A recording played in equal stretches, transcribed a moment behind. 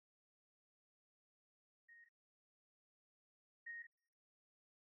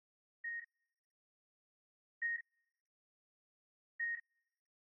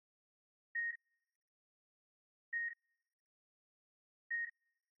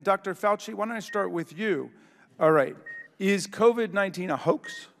Dr. Fauci, why don't I start with you? All right. Is COVID-19 a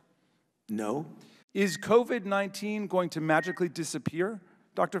hoax? No. Is COVID-19 going to magically disappear,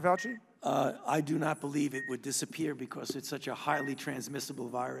 Dr. Fauci? I do not believe it would disappear because it's such a highly transmissible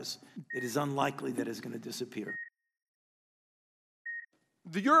virus. It is unlikely that it's going to disappear.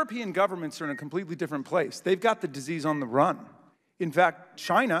 The European governments are in a completely different place. They've got the disease on the run. In fact,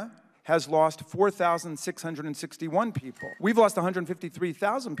 China has lost 4,661 people. We've lost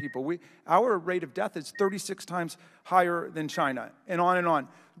 153,000 people. Our rate of death is 36 times higher than China, and on and on.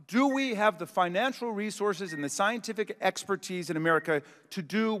 Do we have the financial resources and the scientific expertise in America to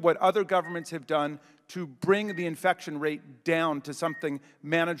do what other governments have done to bring the infection rate down to something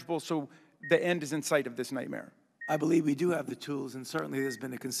manageable so the end is in sight of this nightmare? I believe we do have the tools, and certainly there's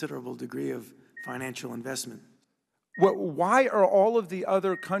been a considerable degree of financial investment. Why are all of the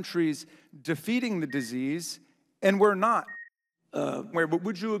other countries defeating the disease and we're not? But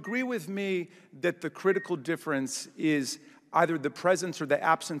would you agree with me that the critical difference is either the presence or the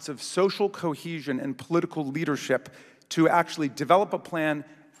absence of social cohesion and political leadership to actually develop a plan,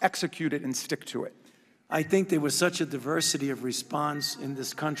 execute it, and stick to it? I think there was such a diversity of response in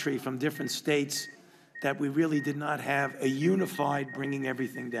this country from different states that we really did not have a unified bringing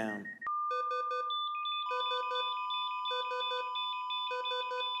everything down.